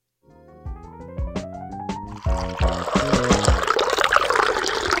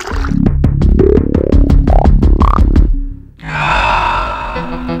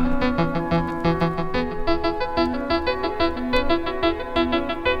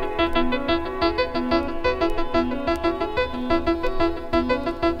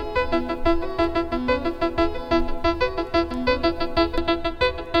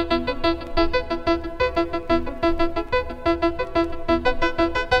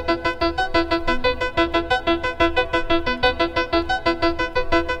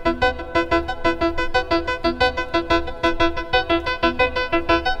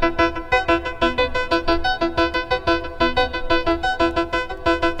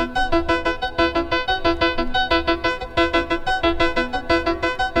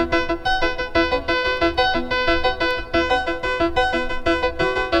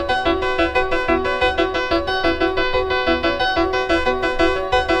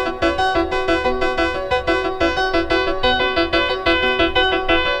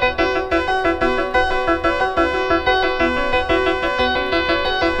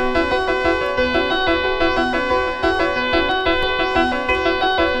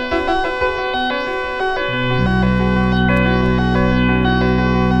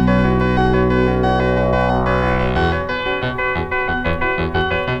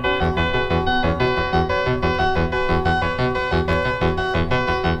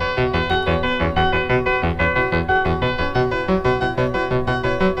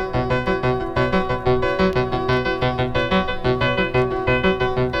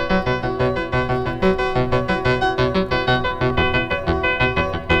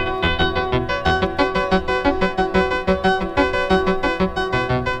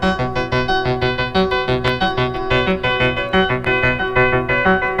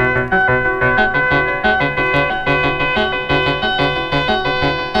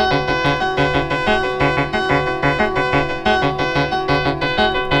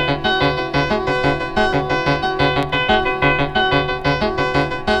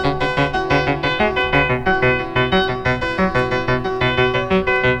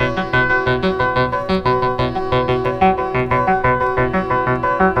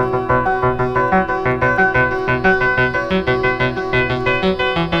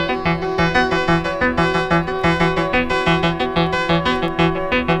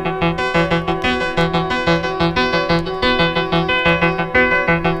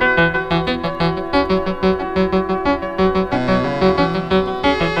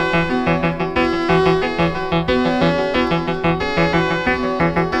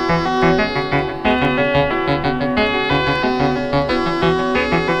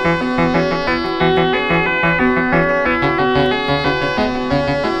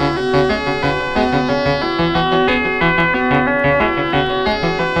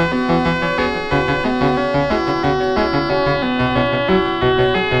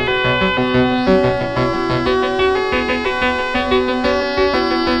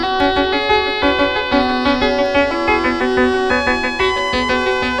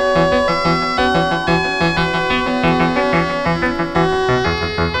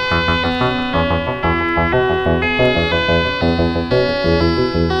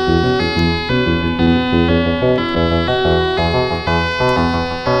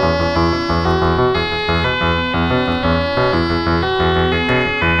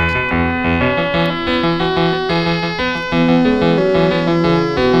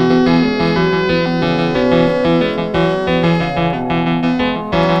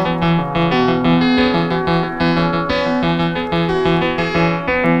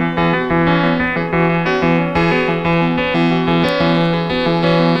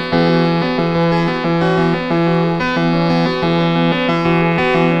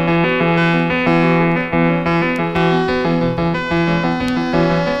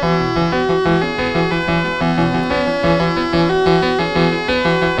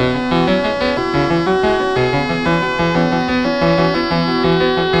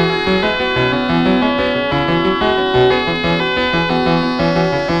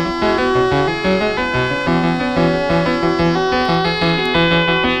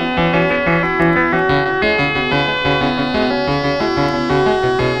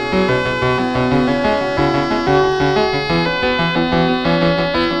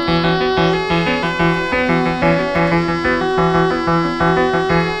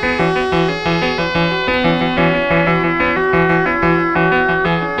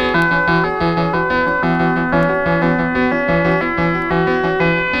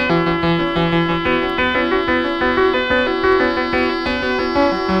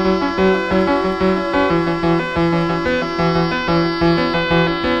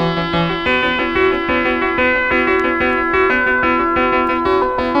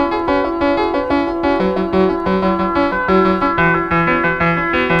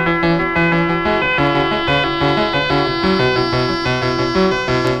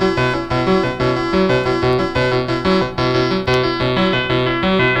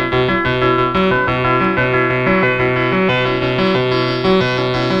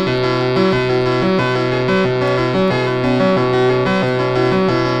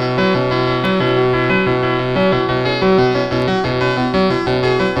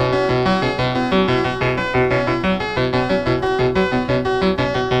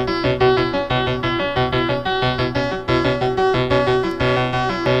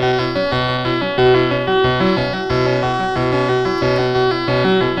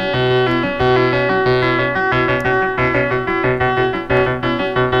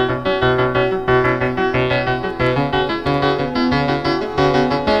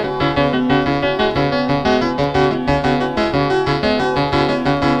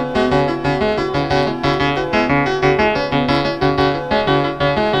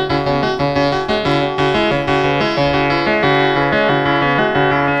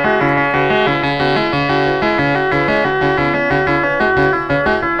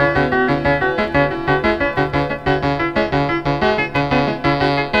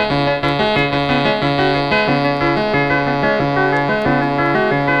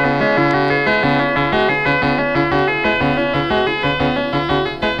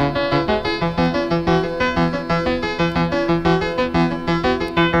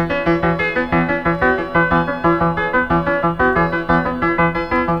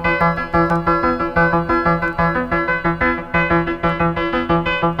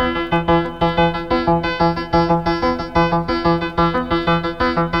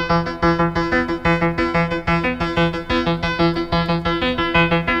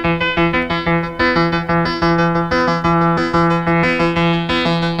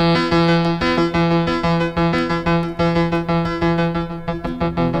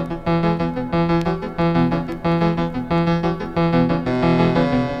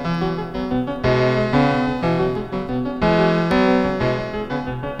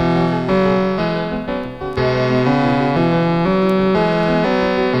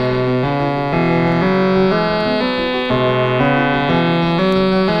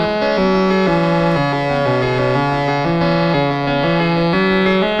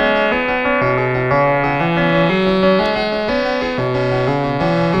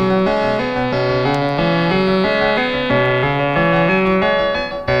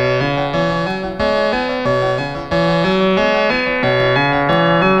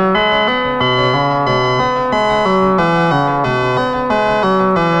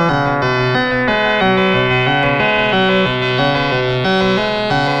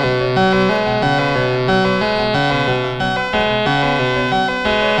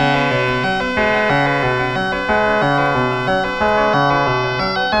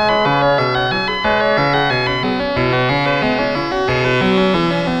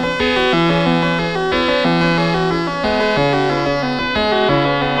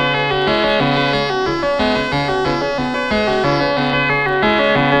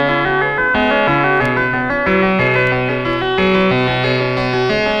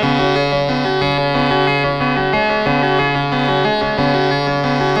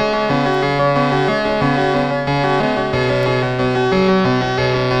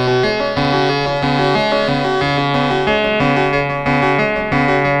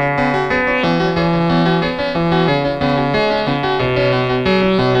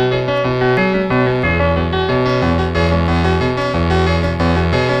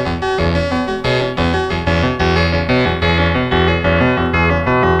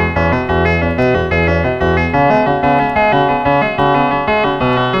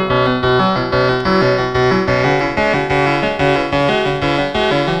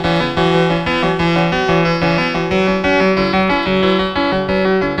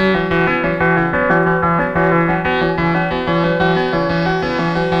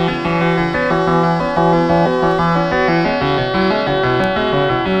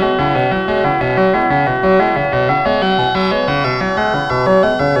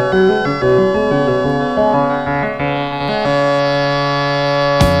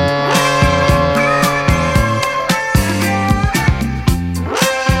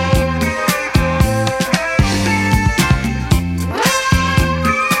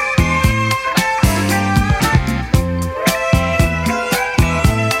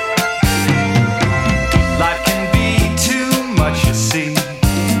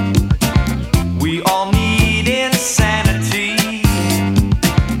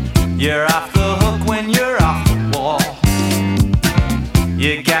You're off the hook when you're off the wall.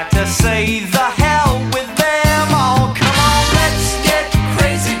 You got to say the hell with them all. Come on, let's get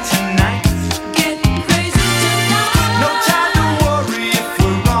crazy tonight. Get crazy tonight. No time to worry if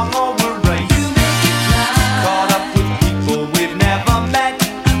we're wrong or we're right. You make it right. Caught up with people we've never met.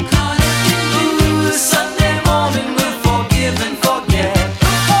 I'm caught up in you. Ooh, Sunday morning we'll forgive and forget.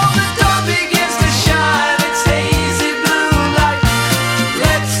 Before the dawn begins to shine, it's hazy blue light.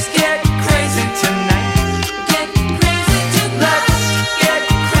 Let's get crazy tonight. Get crazy tonight. Let's get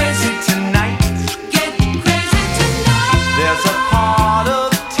crazy tonight. Get crazy tonight. There's a part of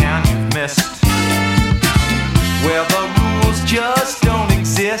town you've missed, where the rules just don't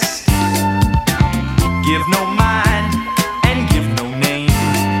exist. Give no mind and give no name.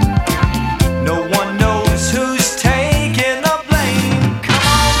 No one knows who's taking the blame. Come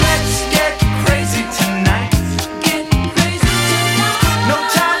on, let's get crazy tonight. Get crazy tonight. No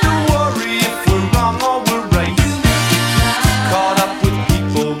time to worry if we're wrong or we're right. You make it right. Caught up with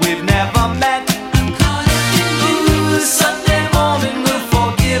people we've never met. I'm caught up in you. Ooh, Sunday morning we'll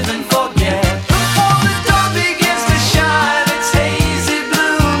forgive and forget. Before the dawn begins to shine, it's hazy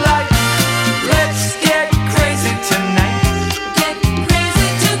blue light. Let's get crazy tonight. Get crazy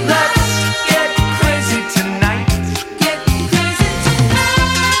tonight. Let's get crazy tonight. Get crazy tonight.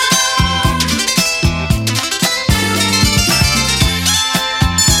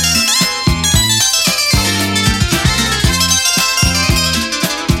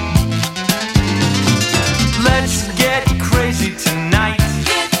 Let's get crazy tonight.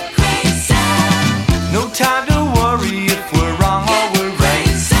 Get crazy. No time to worry if we're wrong or we're right.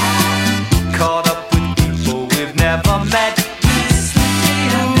 Caught up with people we've never met.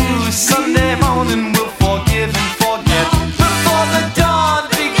 Ooh, Sunday morning we'll forgive and forget. Before the dawn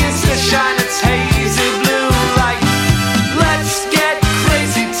begins to shine, it's hazy blue light. Let's get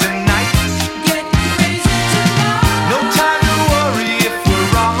crazy tonight. Get crazy tonight. No time to worry if we're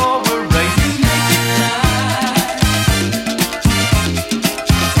wrong or we're right. You make it right.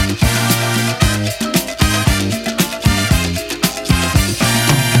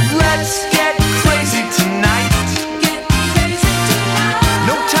 Let's get crazy tonight. Get crazy tonight.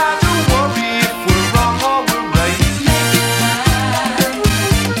 No time to worry if we're wrong or we're right. Make it right.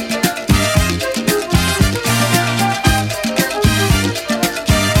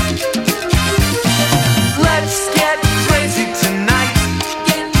 Let's get crazy tonight.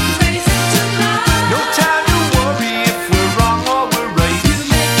 Get crazy tonight. No time to worry if we're wrong or we're right. You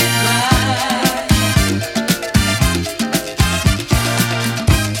make it right.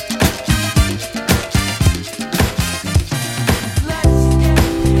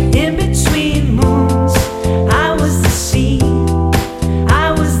 In between moons, I was the sea.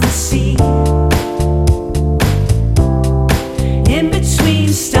 I was the sea. In between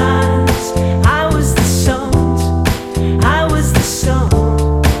stars, I was the salt. I was the salt.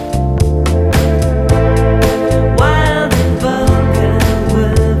 Wild and vulgar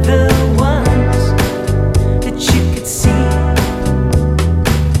were the ones that you could see.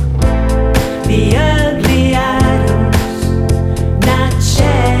 The ugly items not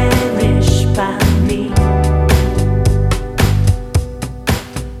cherished by me.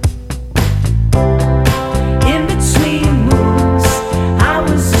 In between moons, I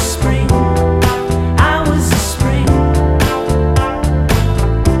was a spring. I was a spring.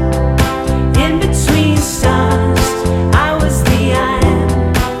 In between stars, I was the iron.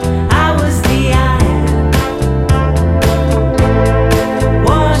 I was the iron.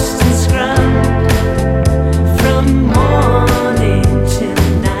 Washed and scrubbed from morning till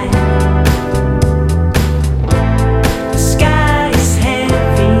night. The sky is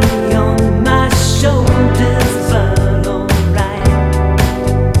heavy on my shoulders, but alright.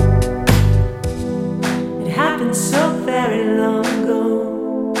 It happened so very long ago.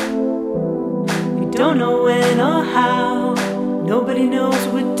 We don't know when or how. Nobody knows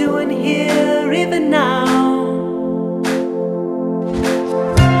what we're doing here even now.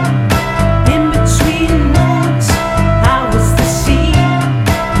 In between moons, I was the sea.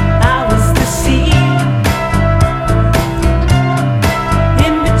 I was the sea.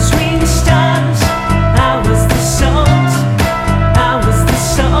 In between stars, I was the salt. I was the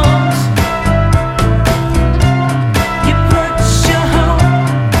salt. You put your hope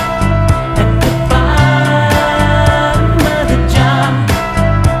at the bottom of the jar.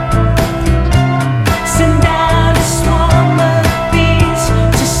 Send out a swarm of bees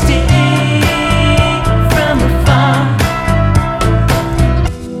to sting from afar.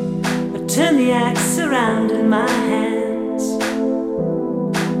 I turn the axe around in my hands.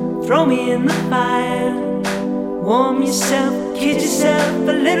 Throw me in the fire. Warm yourself, kid yourself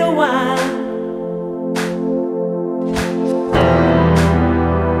a little while.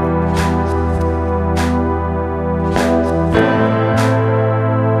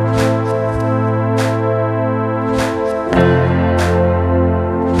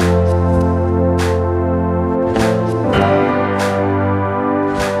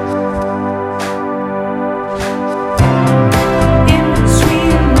 In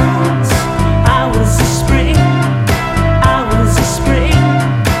between moods, I was a spring. I was a spring.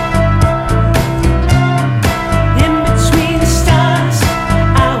 In between the stars,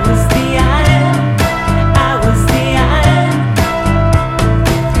 I was the iron. I was the iron.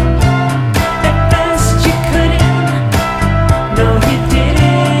 At first you couldn't, no you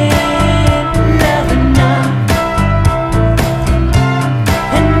didn't love enough.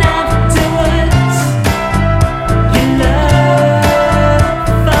 And afterwards, you love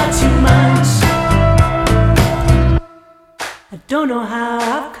far too much. I don't know how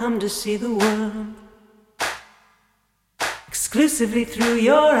I've come to see the world exclusively through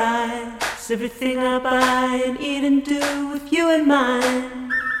your eyes. Everything I buy and eat and do with you in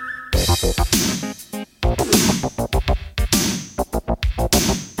mind.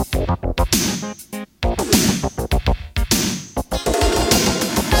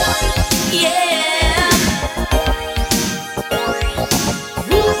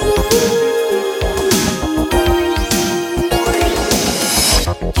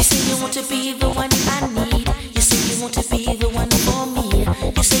 You say you want to be the one I need. You say you want to be the one for me.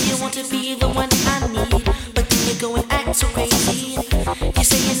 You say you want to be the one I need, but then you go and act so crazy. You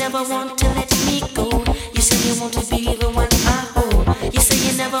say you never want to let me go. You say you want to be the one I hold. You say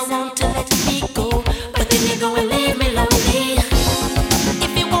you never want to let me go, but then you go and leave me lonely.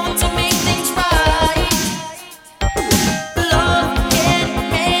 If you want to make things right, love can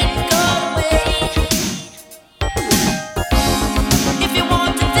make a way. If you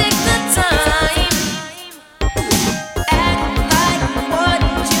want to take the time, act like what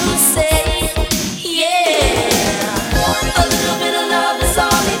you say. Yeah, a little bit of love is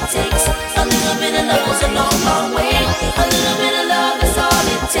all it takes. A little bit of love is a long, long way. A little bit of love is all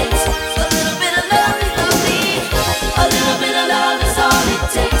it takes. A little bit of love is lovely. A little bit of love is all it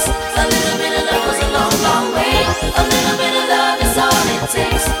takes. A little bit of love is a long, long way. A little bit of love is all it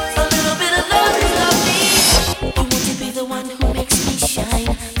takes. A little bit of love is lovely. You want to be the one who makes me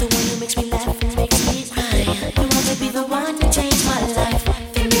shine, the one who makes me laugh and makes me cry. You want to be the one to change my life,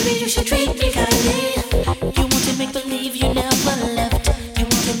 then maybe you should treat me kindly. You want to make believe you never left. You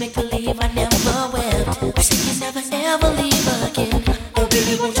want to make believe I never wept. You say you never ever leave again. Oh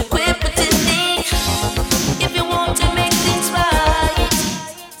baby, won't you quit pretending? If you want to make things right,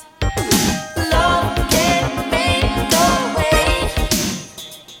 love can make a way.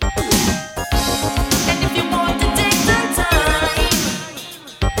 And if you want to take the time,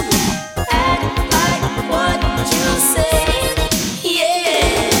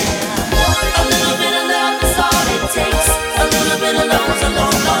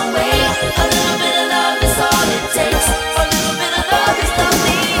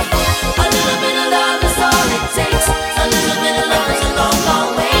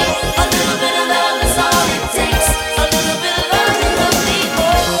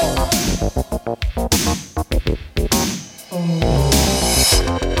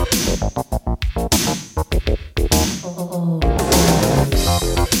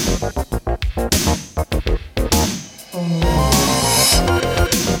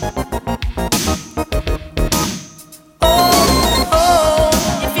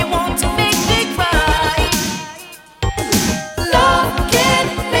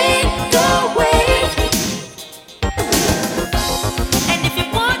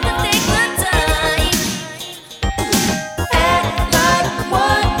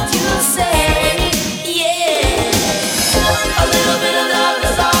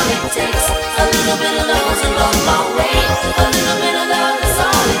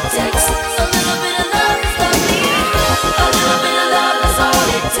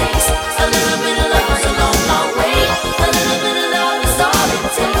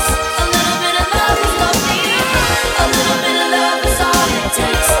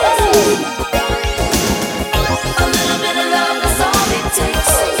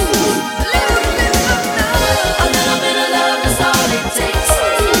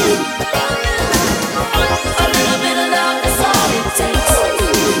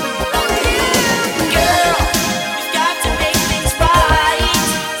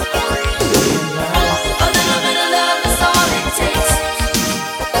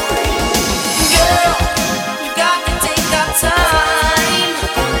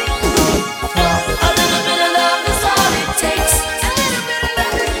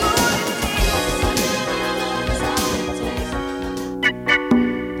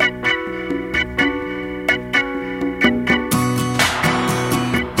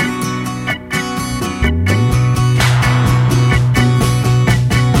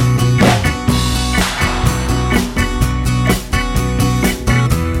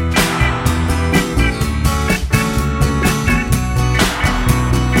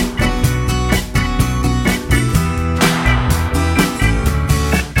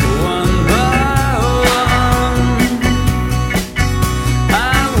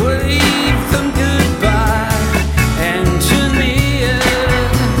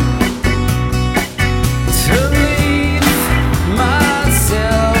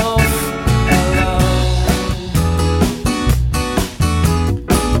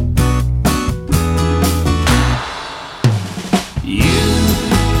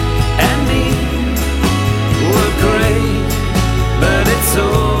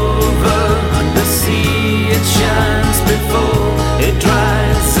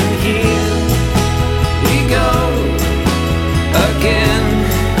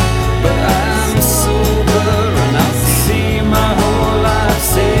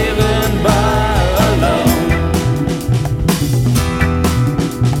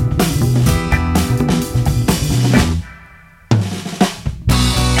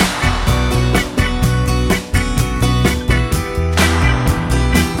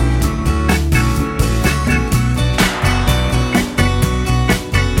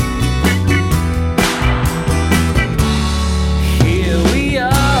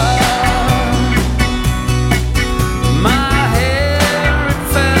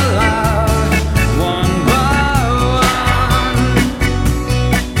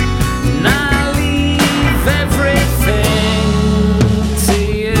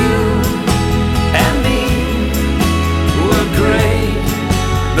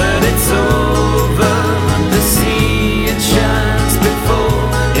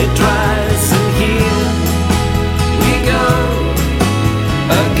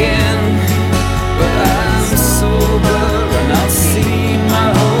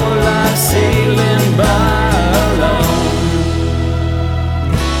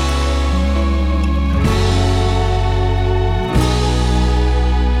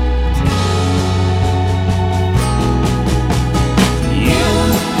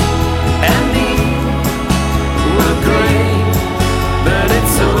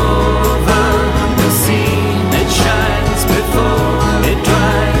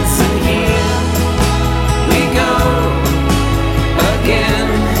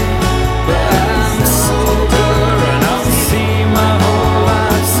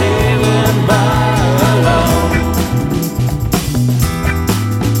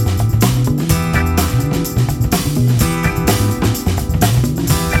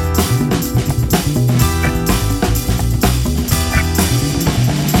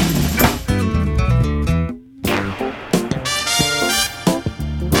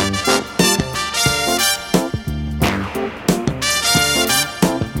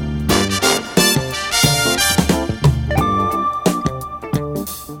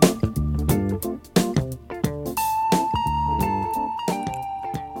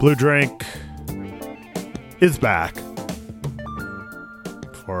 Blue Drink is back.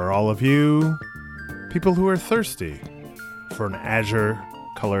 For all of you people who are thirsty for an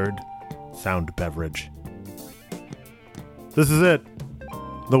azure-colored sound beverage. This is it.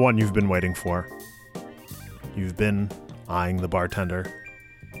 The one you've been waiting for. You've been eyeing the bartender,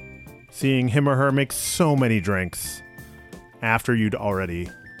 seeing him or her make so many drinks after you'd already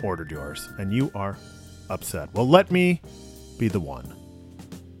ordered yours, and you are upset. Well, let me be the one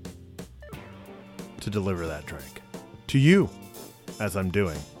to deliver that drink to you, as I'm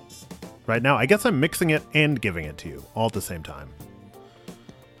doing right now. I guess I'm mixing it and giving it to you all at the same time.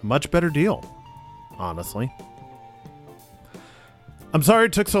 A much better deal, honestly. I'm sorry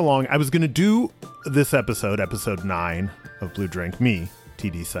it took so long. I was going to do this episode 9 of Blue Drink. Me,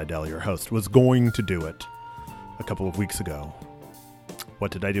 TD Seidel, your host, was going to do it a couple of weeks ago.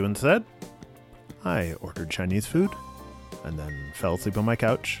 What did I do instead? I ordered Chinese food and then fell asleep on my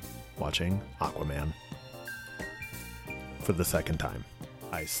couch watching Aquaman for the second time.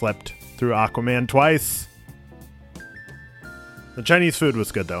 I slept through Aquaman twice. The Chinese food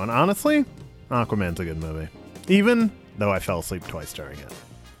was good though, and honestly, Aquaman's a good movie. Even though I fell asleep twice during it.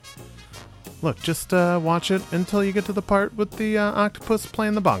 Look, just watch it until you get to the part with the octopus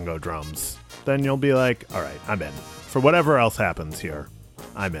playing the bongo drums. Then you'll be like, alright, I'm in. For whatever else happens here,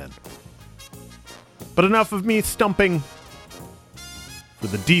 I'm in. But enough of me stumping for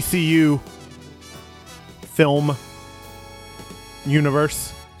the DCU film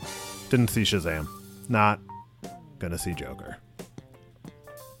universe. Didn't see Shazam. Not gonna see Joker.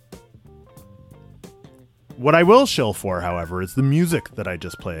 What I will shill for, however, is the music that I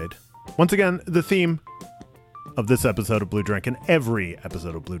just played. Once again, the theme of this episode of Blue Drink and every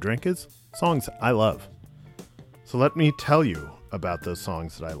episode of Blue Drink is songs I love. So let me tell you about those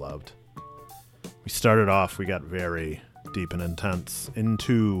songs that I loved. We started off, we got very deep and intense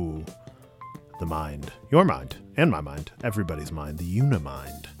into the mind. Your mind and my mind. Everybody's mind. The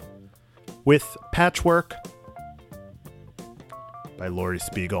Unimind. With Patchwork by Laurie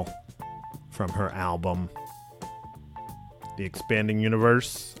Spiegel from her album The Expanding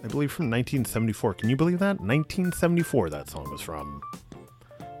Universe, I believe from 1974. Can you believe that? 1974 that song was from.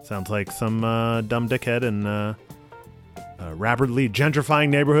 Sounds like some dumb dickhead in a rapidly gentrifying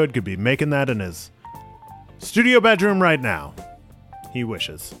neighborhood could be making that in his studio bedroom right now. He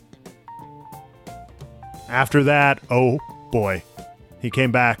wishes. After that, oh boy, he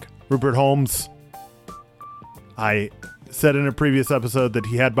came back. Rupert Holmes. I said in a previous episode that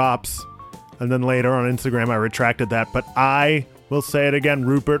he had bops, and then later on Instagram I retracted that, but I will say it again,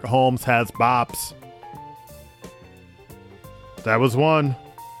 Rupert Holmes has bops. That was one.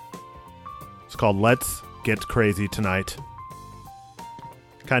 It's called Let's Get Crazy Tonight.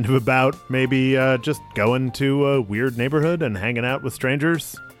 Kind of about maybe just going to a weird neighborhood and hanging out with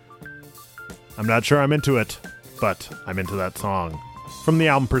strangers. I'm not sure I'm into it, but I'm into that song. From the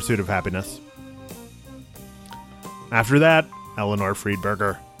album Pursuit of Happiness. After that, Eleanor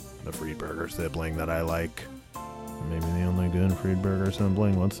Friedberger. The Friedberger sibling that I like. Maybe the only good Friedberger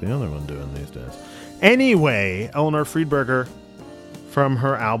sibling. What's the other one doing these days? Anyway, Eleanor Friedberger from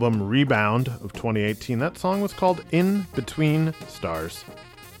her album Rebound of 2018. That song was called In Between Stars.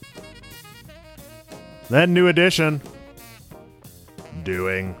 Then New Edition.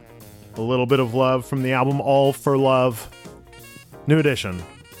 Doing a little bit of love from the album All for Love. New Edition.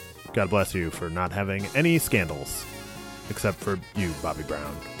 God bless you for not having any scandals. Except for you, Bobby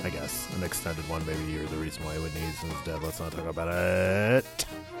Brown, I guess. An extended one, maybe you're the reason why Whitney Houston is dead. Let's not talk about it.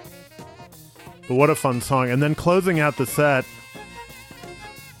 But what a fun song. And then closing out the set,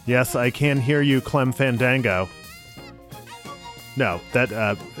 Yes, I Can Hear You, Clem Fandango. No,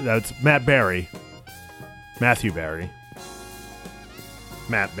 that's Matt Berry. Matthew Berry.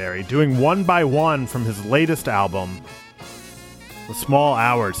 Matt Berry doing One by One from his latest album, The Small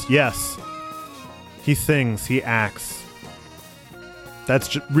Hours. Yes, he sings, he acts.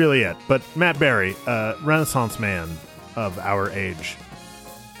 That's really it. But Matt Berry, Renaissance man of our age.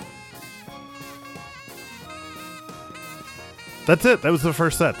 That's it. That was the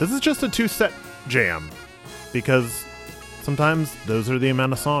first set. This is just a 2-set jam because sometimes those are the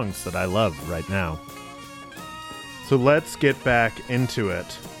amount of songs that I love right now. So let's get back into it.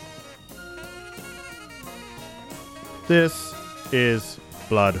 This is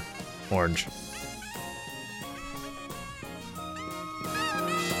Blood Orange.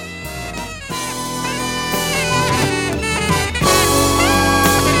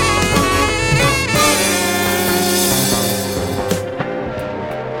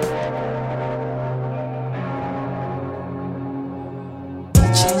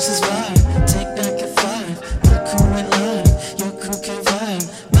 Change this vibe, take back your vibe. Your crew went live, your crew can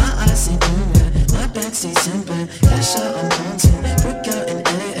vibe.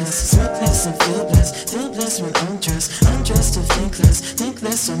 less when undressed, undressed to think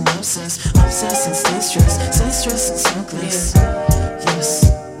less and obsess, obsess and stay stressed and smokeless.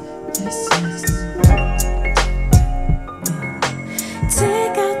 Yes, yes, yes.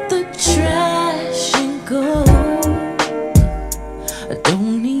 Take out the trash and go. I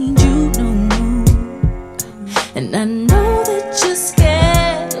don't need you no more. And I know that you're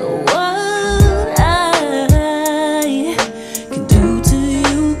scared of what I can do to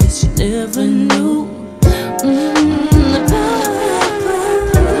you, 'cause you never knew the power of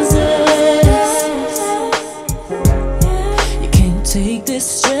possess. You can't take this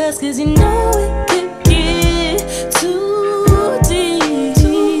stress, 'cause you know it could get too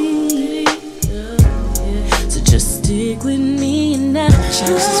deep. So just stick with me and now. Change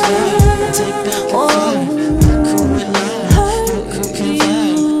this vibe and take back your vibe. Cool with love, your cool can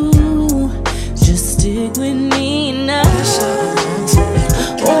vibe. Just stick with me and now.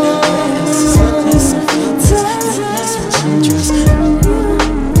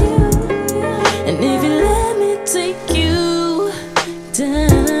 And if you let me take you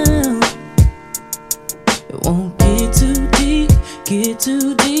down, it won't get too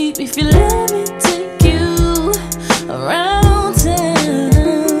deep, if you let me take you around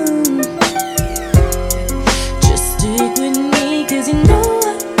town. Just stick with me, 'cause you know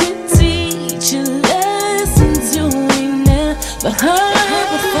I can teach you lessons you ain't never heard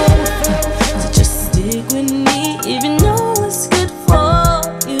before. So just stick with me if you know it's good for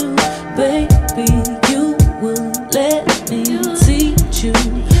you, baby. You will let me teach you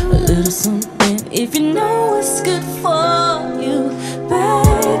a little something if you know it's good for you,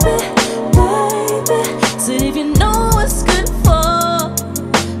 baby, baby. So if you know it's good for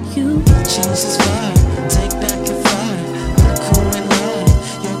you, Change this vibe, take back your vibe. Cool with love,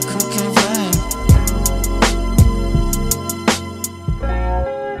 your cool can vibe.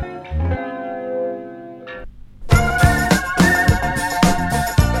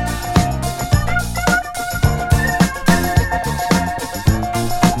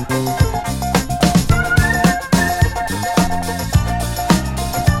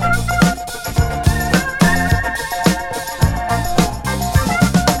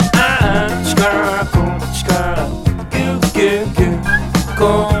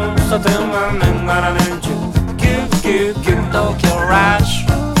 Tokyo Rush,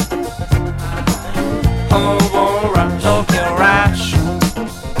 Hobo Rush, Tokyo Rush.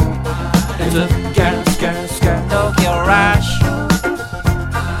 It's a gas, Tokyo Rush.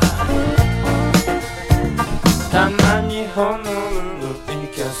 たまにほのる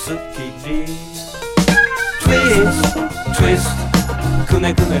息がすっきり Twist, twist く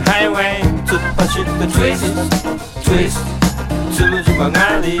ねくねハイウェイ突っ走って Twist, twist つむじ曲が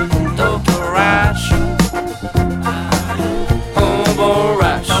り Tokyo Rush Hobo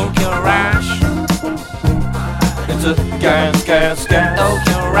Rush, Tokyo Rush. It's a gas,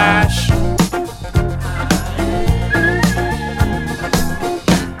 Tokyo Rush.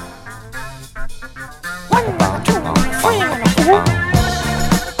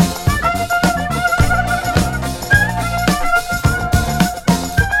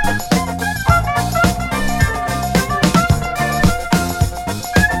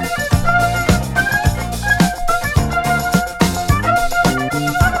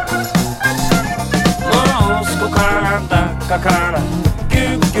 Kakara,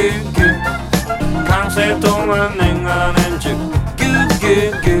 goo goo goo. Can't say to my name on engine. Goo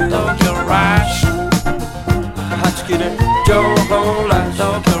goo goo. Tokyo Rush. Hachikire, Joho Rush.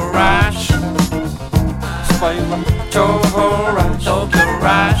 Tokyo Rush. Spider, Joho Rush. Tokyo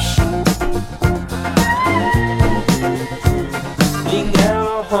Rush. Ingeo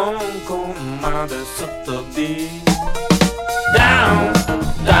Hong Kong, mother Sotobi. Down,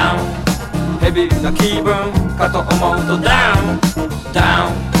 down. Heavy な気分かと思うと Down,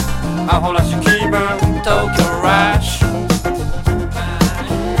 down アホらしい気分 Tokyo Rush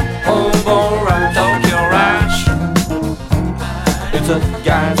Hobo Rush Tokyo Rush It's a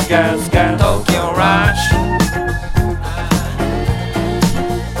gas Tokyo Rush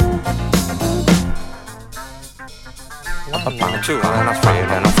What about you? I'm not afraid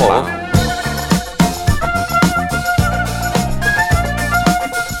and I'm full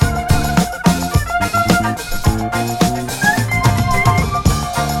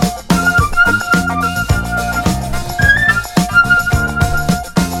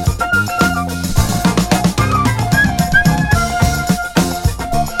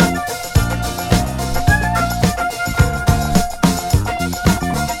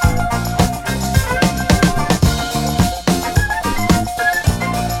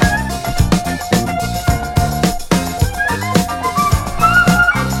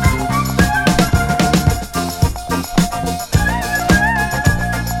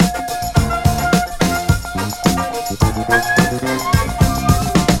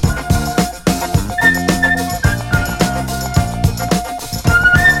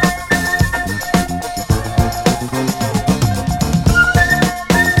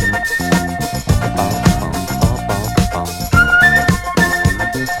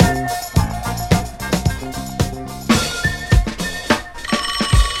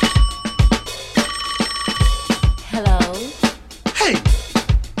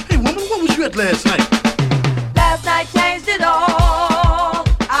last night? Last night changed it all.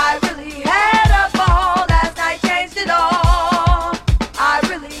 I really had a ball. Last night changed it all. I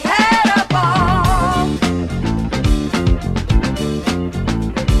really had a ball.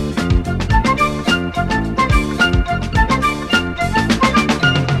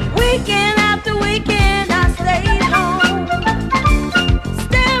 Weekend after weekend, I stayed home,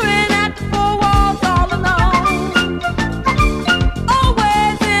 staring at the four walls all alone.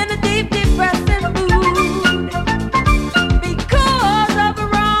 Always in a deep, depressing mood because of a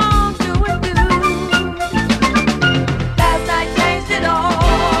wrongdoing due. Last night changed it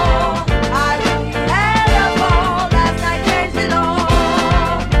all. I really had a ball. Last night changed it all.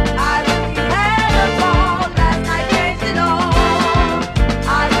 I really had a ball. Last night changed it all.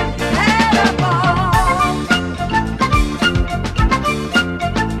 I really had a ball.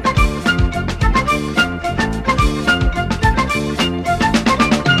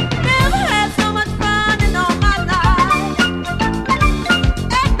 Never had so much fun in all my life.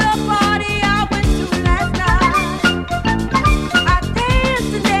 At the party I went to last night, I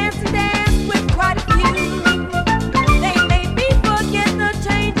danced and danced and danced with quite a few. They made me forget the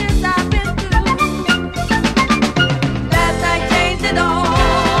changes I've been through. Last night changed it all.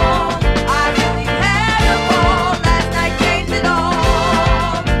 I really had a ball. Last night changed it all.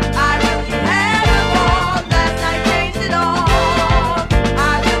 I really had a ball. Last night changed it all.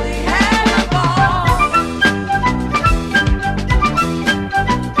 I really had a ball.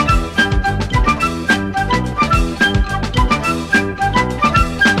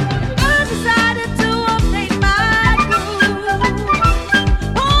 I decided to update my groove,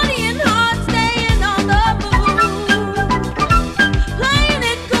 partying hard, staying on the move, playing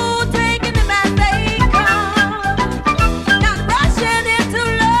it cool, taking them as they come, not rushing into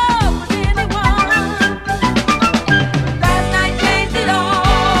love with anyone. Last night changed it all.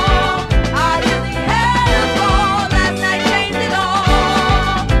 I really had a ball. Last night changed it all.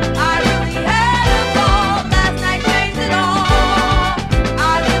 I really had a ball. Last night changed it all.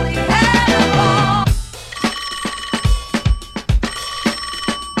 I really had a ball.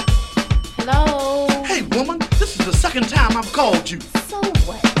 Hello. Hey, woman, this is the second time I've called you. So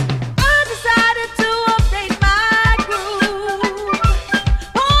what? I decided to update my groove,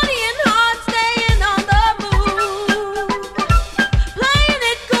 partying hard, staying on the move, playing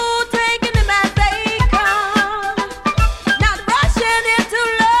it cool, taking them as they come, not rushing into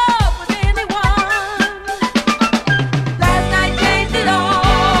love with anyone. Last night changed it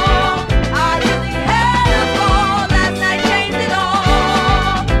all. I really had a ball. Last night changed it all.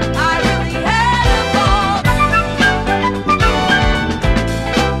 I really had a ball.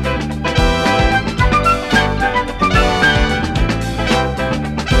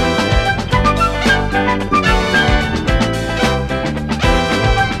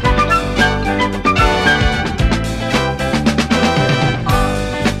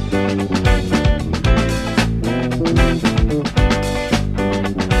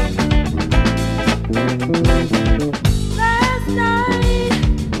 Last night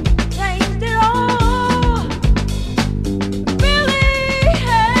changed it all. Really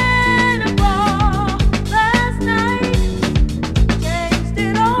had a ball. Last night changed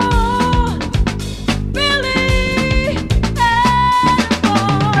it all. Really had a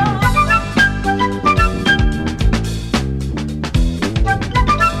ball.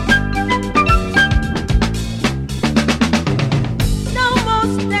 No more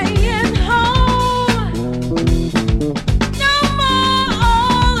staying home. No more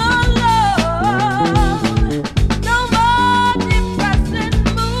all alone. No more depressing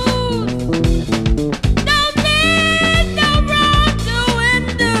moods. No need, no wrongdoing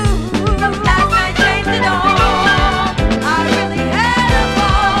new. Last night changed it all. I really had a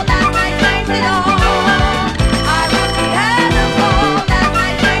ball. Last night changed it all. I really had a ball. Last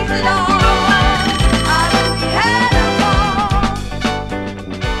night changed it all. I really had a ball.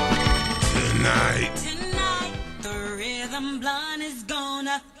 Tonight. Tonight, the rhythm blunt is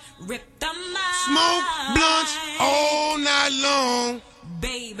gonna rip the mind. Smoke blunts all night long.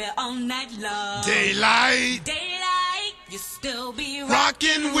 Baby, all night long. Daylight. Daylight, you still be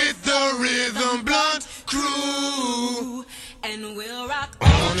Rocking with the Rhythm Blunt crew. rocking. And we'll rock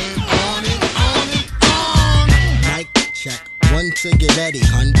On and on and on and on. Mic check. One to get ready,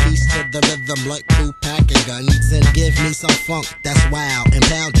 hun. Peace to the rhythm, blunt crew packing guns. And give me some funk that's wild and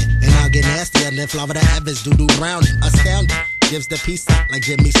pounding. And I'll get nastier than Flavor the Evans, doo-doo browning. Astounding. Gives the piece out like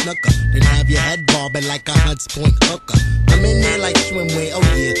Jimmy Snooker. Then have your head bobbing like a Hunts Point hooker. I'm in there like swimwear, oh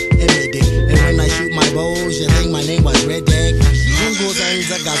yeah, admit it. And when I shoot my bows, you think my name was Red Egg. Zungles,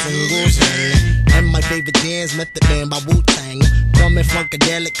 I got zungles, and my favorite dance, Method Man by Wu-Tang. Woman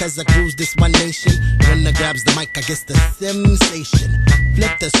funkadelic, cause I cruise this one nation. When I grabs the mic, I guess the sensation.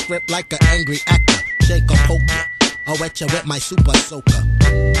 Flip the script like an angry actor. Shake or poke ya, I'll wet ya with my super soaker.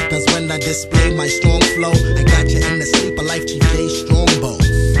 Cause when I display my strong flow, I got you in the sleeper like G.J. Strongbow.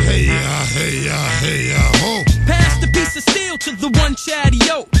 Hey ho. Pass the piece of steel to the one chatty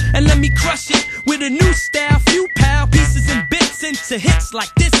yo, and let me crush it with a new style. Few pound pieces and bits into hits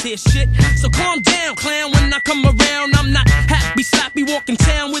like this here shit. So calm down, clown. When I come around, I'm not happy, sloppy, walking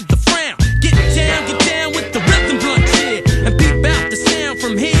town with the frown. Get down with the rhythm blunt here, and peep out the sound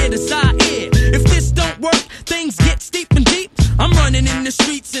from here to side ear. If this don't work, things get steep and deep. I'm running in the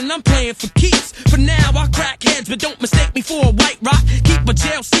streets and I'm playing for keeps. For now, I crack heads, but don't mistake me for a white rock. Keep a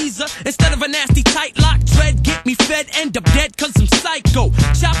jail Caesar instead of a nasty tight lock. Dread, get me fed, end up dead cause I'm psycho.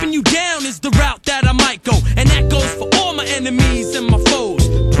 Chopping you down is the route that I might go, and that goes for all my enemies and my foes.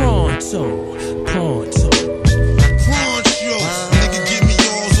 Pronto. Nigga, give me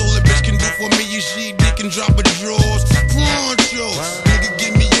yours. All a bitch can do for me is she dick and drop her drawers. Pronto. Nigga,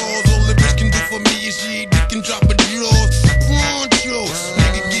 give me yours. All a bitch can do for me is she dick and drop her drawers. Pronto.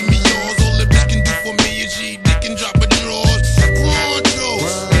 Nigga, give me yours. All a bitch can do for me is she dick and drop her drawers. Pronto.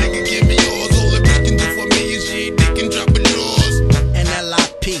 Nigga, give me yours. All a bitch can do for me is she dick and drop her drawers.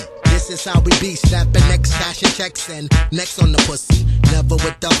 NLIP, this is how we be. Snapping next, cashing checks and next on the pussy. Never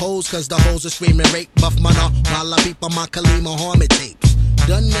with the hoes, cause the hoes are screaming rape buff mana while I peep on my Khalil Muhammad tapes.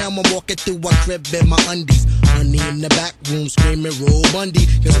 Done now, I'm walking through a crib in my undies. Honey in the back room screaming roll Bundy.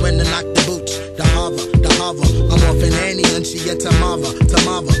 Cause when I knock the boots, the hover, I'm off in Annie and she a Tamava.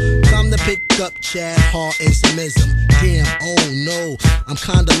 Time to pick up Chad Hart and some ism. Damn, oh no, I'm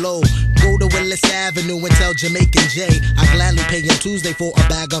kinda low. Go to Willis Avenue and tell Jamaican J I gladly pay him Tuesday for a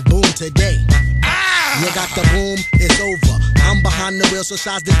bag of boom today. You got the boom, it's over. I'm behind the wheel, so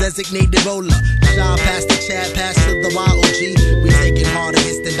size the designated roller. Shine past the Chad, pass to the YOG. We taking hard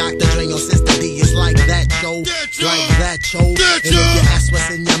against the Dr. Dre on Sister D. It's like that, yo. Like that, yo. And if you ask what's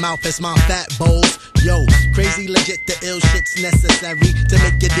in your mouth, it's my fat bowls. Yo, crazy legit, the ill shit's necessary to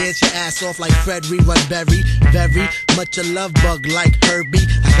make you dance your ass off like Fred Rerun Berry. Very much a love bug like Herbie.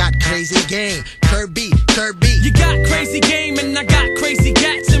 I got crazy game, Kirby. You got crazy game and I got crazy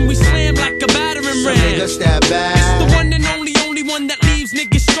gats, and we slam like a battering ram. Niggas that bad. It's the one and only one that leaves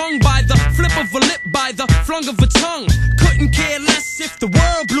niggas strung by the flip of a lip, by the flung of a tongue. Couldn't care less if the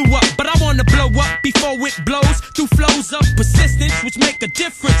world blew up, but I wanna blow up before it blows. Through flows of persistence, which make a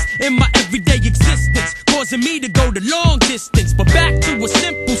difference in my everyday existence, causing me to go the long distance. But back to a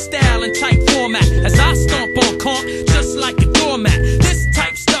simple style and type format as I stomp on conch just like a doormat. This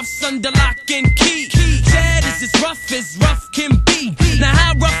type stuff's under lock and key. Chad is as rough can be. Now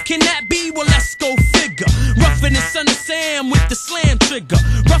how rough can that be? Well, let's go figure. Rougher than Son of Sam with the slam trigger.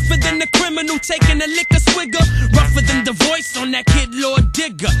 Rougher than the criminal taking a liquor swigger. Rougher than the voice on that Kid Lord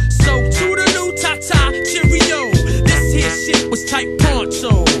Digger. So toodaloo, ta-ta, cheerio. This here shit was type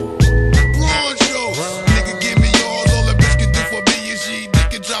pronto. Nigga, give me yours. All a bitch can do for me is she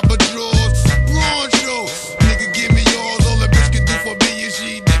dick and drop her drawers. Pronto. Nigga, give me yours. All a bitch can do for me is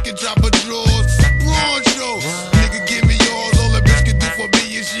she dick and drop her drawers. Pronto. Nigga, give me yours. All a bitch can do for me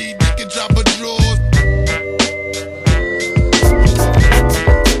is she dick and drop her drawers.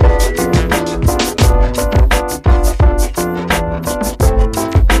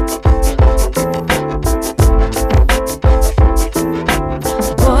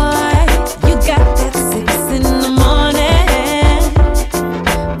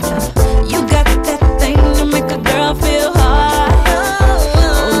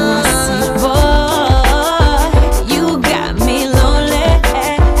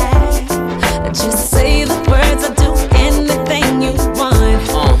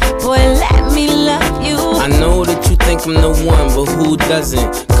 I'm the one, but who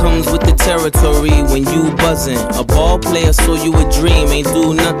doesn't? Comes with the territory when you buzzing. A ball player, so you a dream, ain't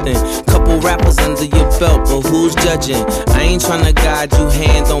do nothing. Couple rappers under your belt, but who's judging? I ain't tryna guide you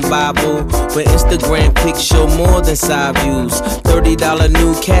hand on Bible, but Instagram pics show more than side views. $30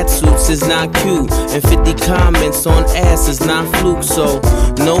 new cat suits is not cute, and 50 comments on ass is not fluke. So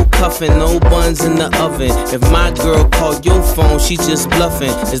no cuffing, no buns in the oven. If my girl called your phone, she just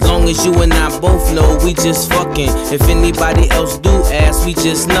bluffing. As long as you and I both know we just fucking. If anybody else do ask, we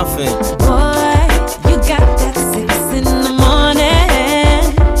just nothing. Boy, you got that 6 in the morning.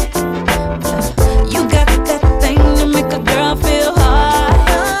 You got that thing to make a girl feel hot.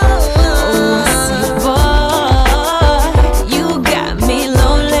 Oh, I say, boy, you got me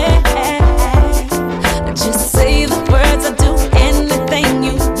lonely. Just say the words, I'll do anything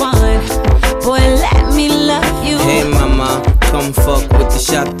you want. Boy, let me love you. Hey mama, come fuck with the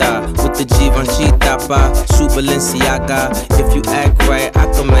shot Rita with the Givenchy tapa, shoe Balenciaga. If you act right, I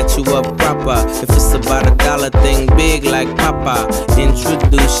can match you up proper. If it's about $1 thing big like Papa,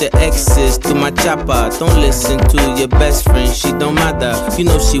 introduce your exes to my chopper. Don't listen to your best friend, she don't matter. You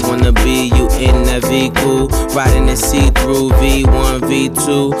know she wanna be you in that V-Cool, riding in see-through V1,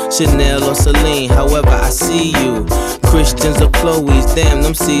 V2, Chanel or Celine, however I see you. Christians or Chloe's, damn,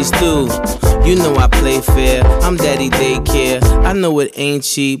 them C's too. You know I play fair, I'm daddy daycare. I know it ain't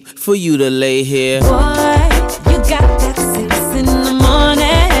cheap for you to lay here. Boy, you got that 6 in the morning.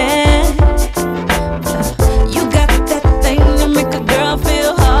 You got that thing to make a girl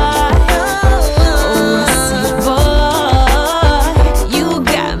feel hot. Oh, I see, boy, you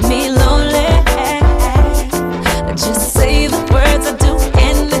got me lonely. Just say the words, I'll do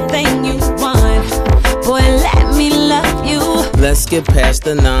anything you want. Boy, let me love you. Let's get past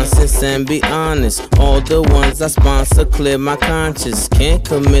the nonsense and be honest. All the ones I sponsor clear my conscience. Can't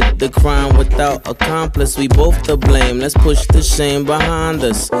commit the crime without accomplice. We both to blame, let's push the shame behind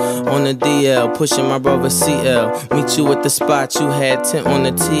us. On the DL, pushing my brother CL. Meet you at the spot, you had tent on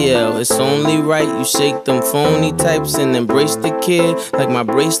the TL. It's only right you shake them phony types and embrace the kid like my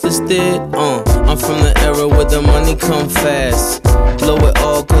bracelets did. I'm from the era where the money come fast. Blow it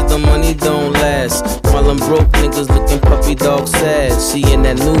all cause the money don't last. While them broke niggas looking puppy dog sad. She in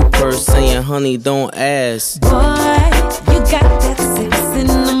that new purse saying honey don't ask. Boy, you got that 6 in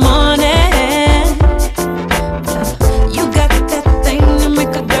the morning. You got that thing to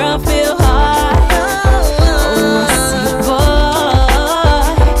make a girl feel hot. Oh, I see,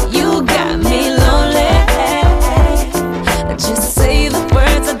 boy, you got me lonely. Just say the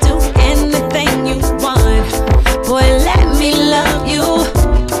words, I'll do anything you want. Boy, let me love you.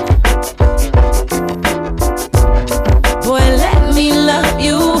 Boy, let me love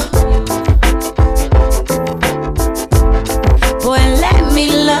you. Boy, let me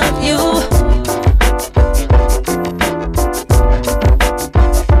love you.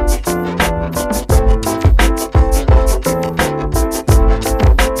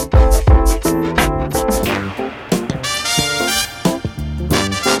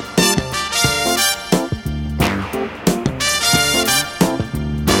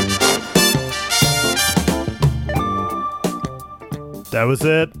 That was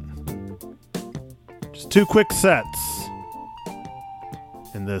it. Just 2 quick sets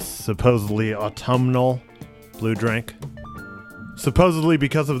in this supposedly autumnal blue drink. Supposedly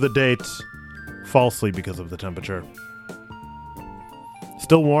because of the date, falsely because of the temperature.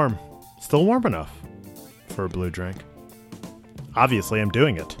 Still warm. Still warm enough for a blue drink. Obviously, I'm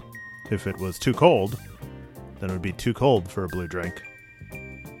doing it. If it was too cold, then it would be too cold for a blue drink.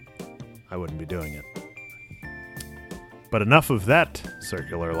 I wouldn't be doing it. But enough of that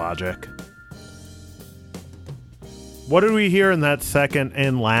circular logic. What did we hear in that second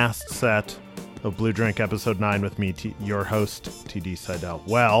and last set of Blue Drink Episode 9 with me, your host, TD Seidel?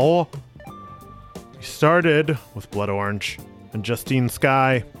 Well, we started with Blood Orange and Justine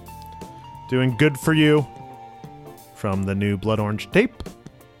Skye doing Good For You from the new Blood Orange Tape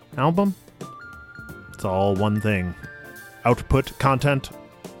album. It's all one thing. Output content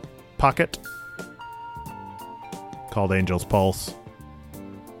pocket called Angel's Pulse.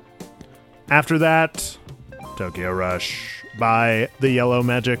 After that, Tokyo Rush by the Yellow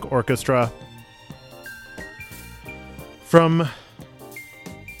Magic Orchestra. From...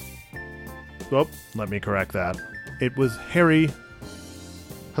 Oh, let me correct that. It was Harry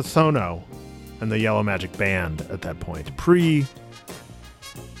Hosono and the Yellow Magic Band at that point. Pre-official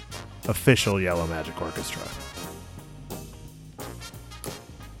Yellow Magic Orchestra.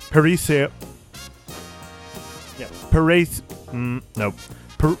 Parisi... Yeah, Paris... nope.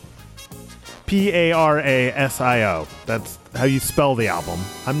 P-A-R-A-S-I-O. That's how you spell the album.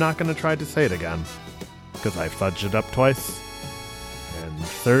 I'm not going to try to say it again, because I fudged it up twice. And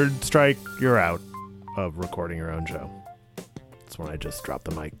third strike, you're out of recording your own show. That's when I just drop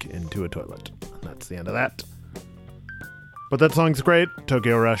the mic into a toilet. And that's the end of that. But that song's great,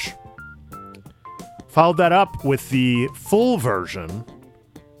 Tokyo Rush. Followed that up with the full version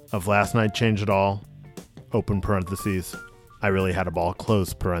of Last Night Changed It All, open parentheses, I Really Had a Ball,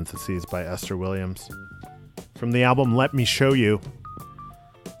 close parentheses, by Esther Williams. From the album Let Me Show You.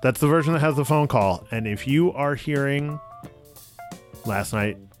 That's the version that has the phone call. And if you are hearing Last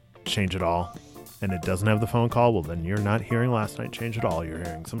Night Change It All and it doesn't have the phone call, well, then you're not hearing Last Night Change It All. You're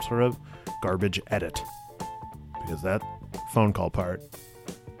hearing some sort of garbage edit. Because that phone call part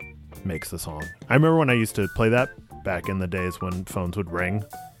makes the song. I remember when I used to play that back in the days when phones would ring.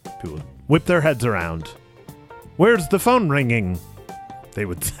 People would whip their heads around. Where's the phone ringing? They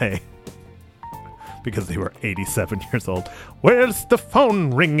would say. because they were 87 years old. Where's the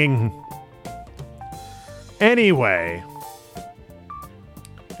phone ringing? Anyway,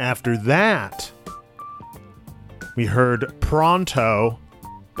 after that, we heard Pronto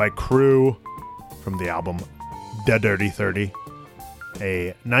by Crew from the album Da Dirty 30,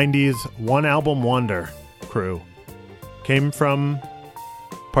 a 90s one-album wonder. Crew came from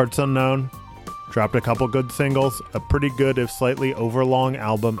Parts Unknown, dropped a couple good singles, a pretty good if slightly overlong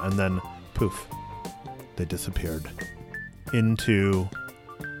album, and then poof, they disappeared into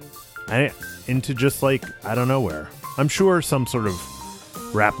just like, I don't know where. I'm sure some sort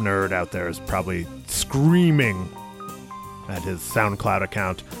of rap nerd out there is probably screaming at his SoundCloud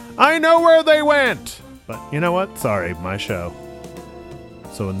account, I know where they went! But you know what? Sorry, my show.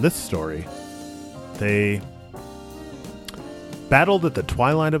 So in this story, they battled at the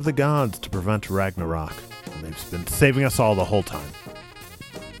twilight of the gods to prevent Ragnarok, and they've been saving us all the whole time.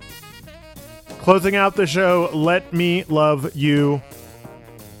 Closing out the show, Let Me Love You.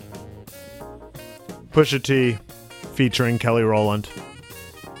 Pusha T featuring Kelly Rowland.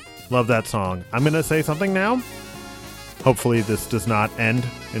 Love that song. I'm going to say something now. Hopefully this does not end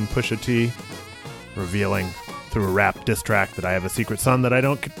in Pusha T revealing through a rap diss track that I have a secret son that I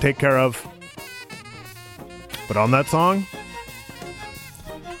don't take care of. But on that song,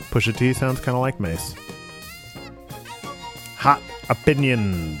 Pusha T sounds kind of like Mace. Hot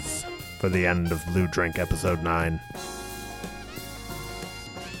opinions for the end of Blue Drink episode 9.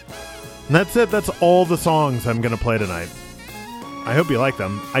 And that's it. That's all the songs I'm going to play tonight. I hope you like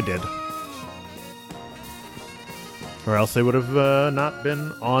them. I did. Or else they would have not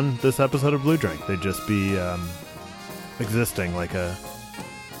been on this episode of Blue Drink. They'd just be existing like a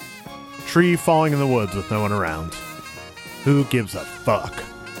tree falling in the woods with no one around. Who gives a fuck?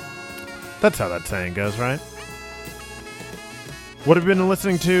 That's how that saying goes, right? What have you been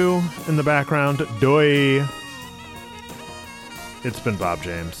listening to in the background? Doi. It's been Bob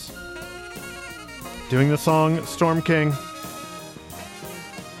James. Doing the song Storm King.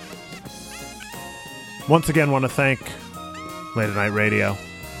 Once again, want to thank Late at Night Radio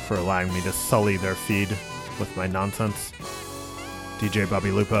for allowing me to sully their feed with my nonsense. DJ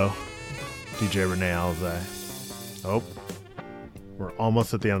Bobby Lupo, DJ Renee Alze. Oh, we're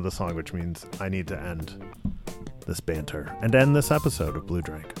almost at the end of the song, which means I need to end this banter and end this episode of Blue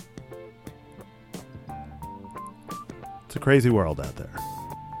Drink. It's a crazy world out there.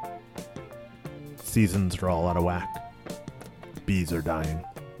 Seasons are all out of whack. Bees are dying.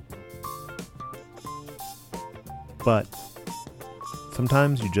 But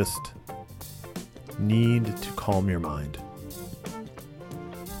sometimes you just need to calm your mind.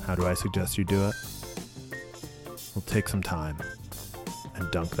 How do I suggest you do it? Well, take some time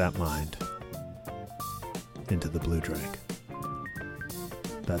and dunk that mind into the Blue Drink.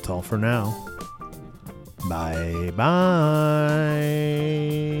 That's all for now. Bye bye.